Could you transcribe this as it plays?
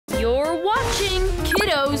You're watching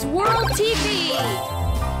Kiddos World TV!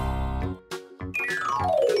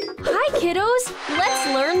 Hi, kiddos! Let's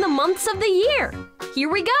learn the months of the year! Here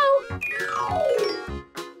we go!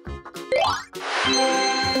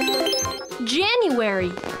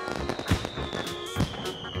 January.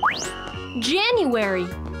 January.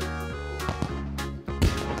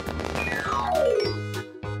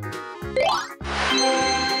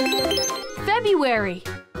 February.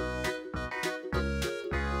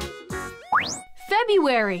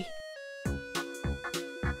 February.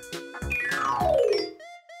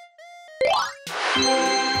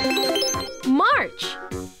 March.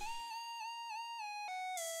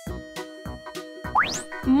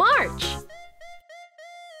 March.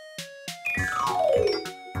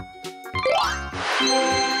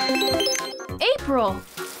 April.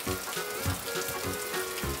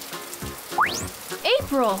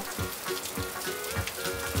 April.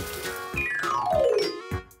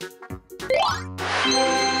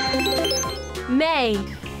 May.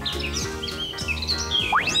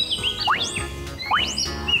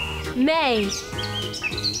 May.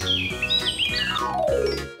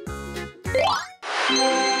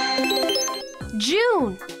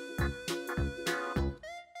 June.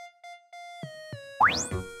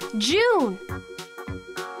 June.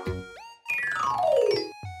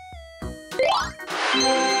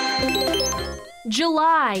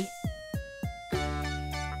 July.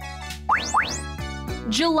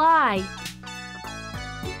 July.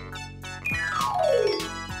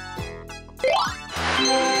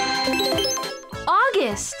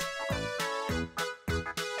 August.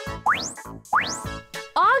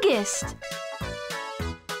 August.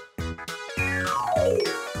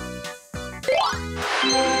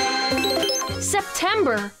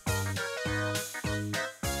 September.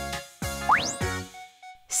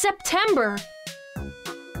 September.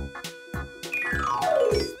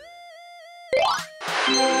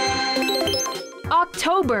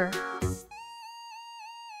 October.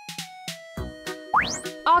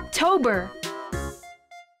 October.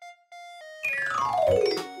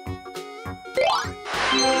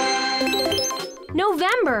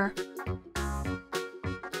 November.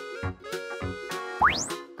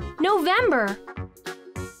 November.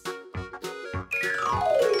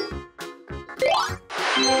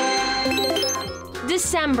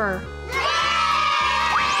 December.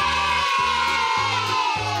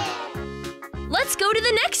 Let's go to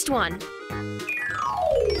the next one.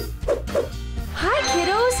 Hi,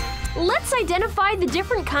 kiddos! Let's identify the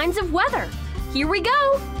different kinds of weather. Here we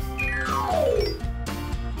go!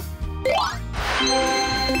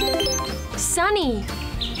 Sunny.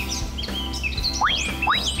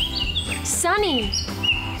 Sunny.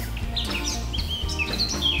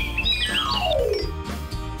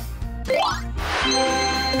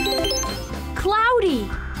 Cloudy.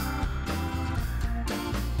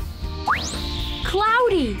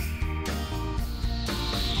 Cloudy.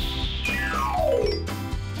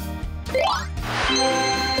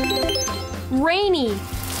 Rainy.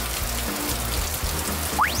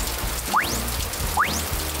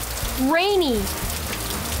 Rainy.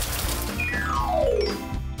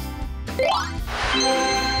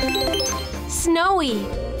 Snowy.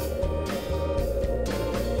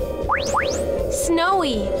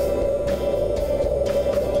 Snowy.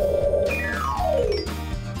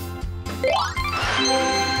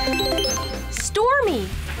 Stormy.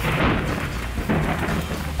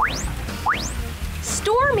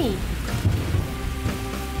 Stormy.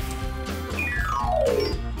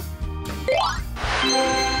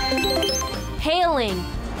 Hailing.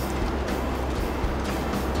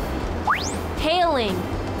 Hailing.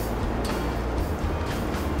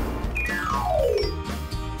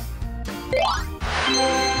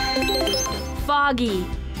 Foggy.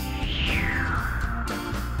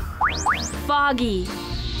 Foggy.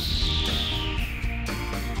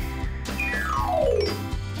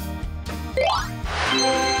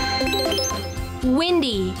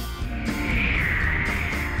 Windy.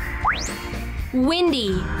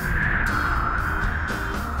 Windy.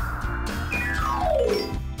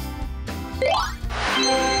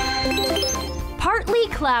 Partly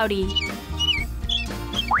cloudy.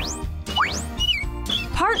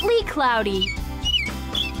 Partly cloudy.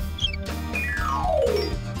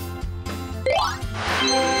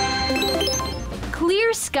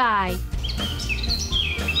 Clear sky.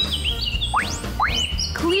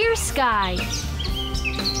 Clear sky.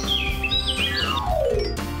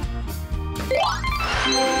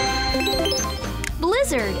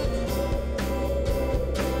 Blizzard.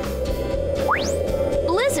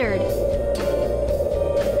 Blizzard.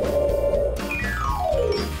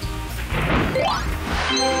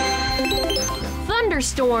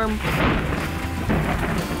 thunderstorm.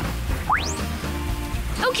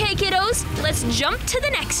 Okay, kiddos, let's jump to the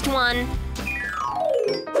next one.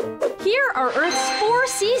 Here are Earth's 4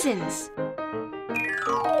 seasons.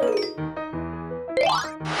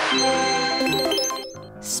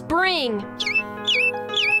 Spring.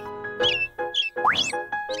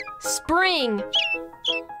 Spring.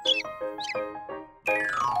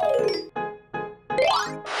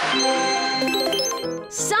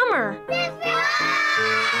 Summer.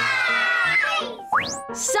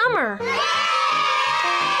 Summer.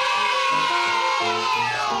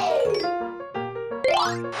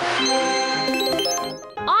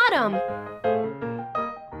 Autumn.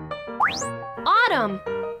 Autumn.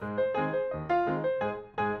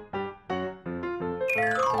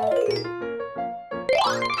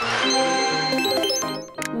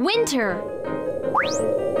 Winter.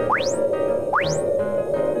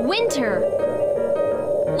 Winter.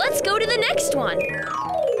 Let's go to the next one.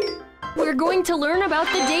 We're going to learn about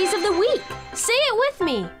the days of the week. Say it with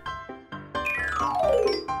me.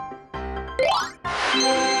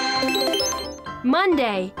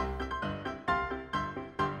 Monday.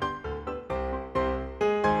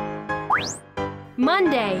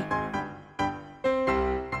 Monday.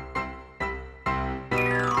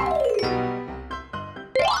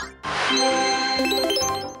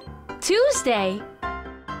 Tuesday.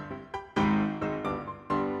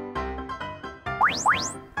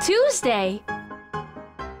 Tuesday.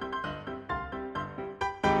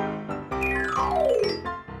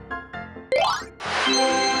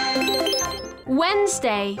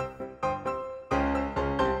 Wednesday.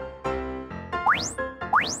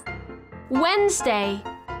 Wednesday.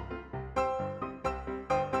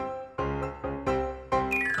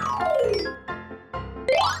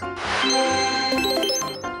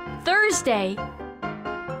 Thursday.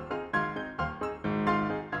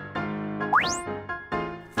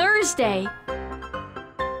 Thursday.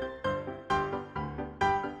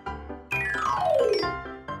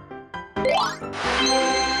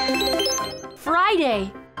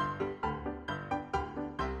 Friday.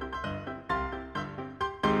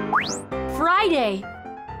 Friday.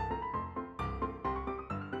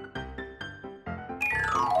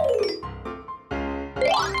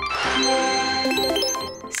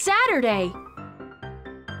 Saturday.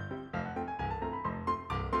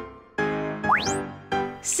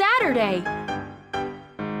 Saturday.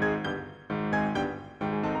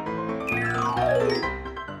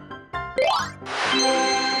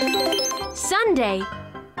 Sunday.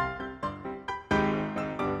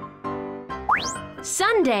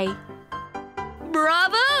 Sunday.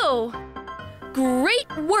 Bravo! Great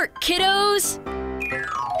work, kiddos!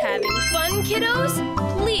 Having fun, kiddos?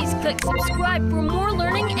 Please click subscribe for more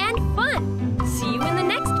learning